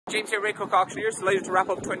James here, Ray Cook Auctioneers, delighted to wrap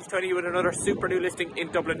up 2020 with another super new listing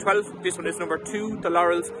in Dublin 12. This one is number 2, the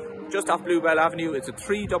Laurels, just off Bluebell Avenue. It's a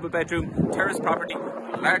 3 double bedroom terrace property,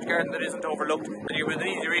 a large garden that isn't overlooked, and you're within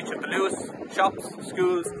easy reach of the Lewis, shops,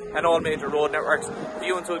 schools and all major road networks.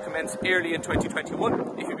 Viewings will commence early in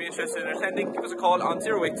 2021. If you'd be interested in attending, give us a call on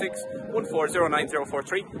 086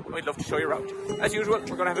 1409043 and we'd love to show you around. As usual,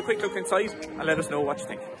 we're going to have a quick look inside and let us know what you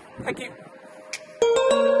think. Thank you.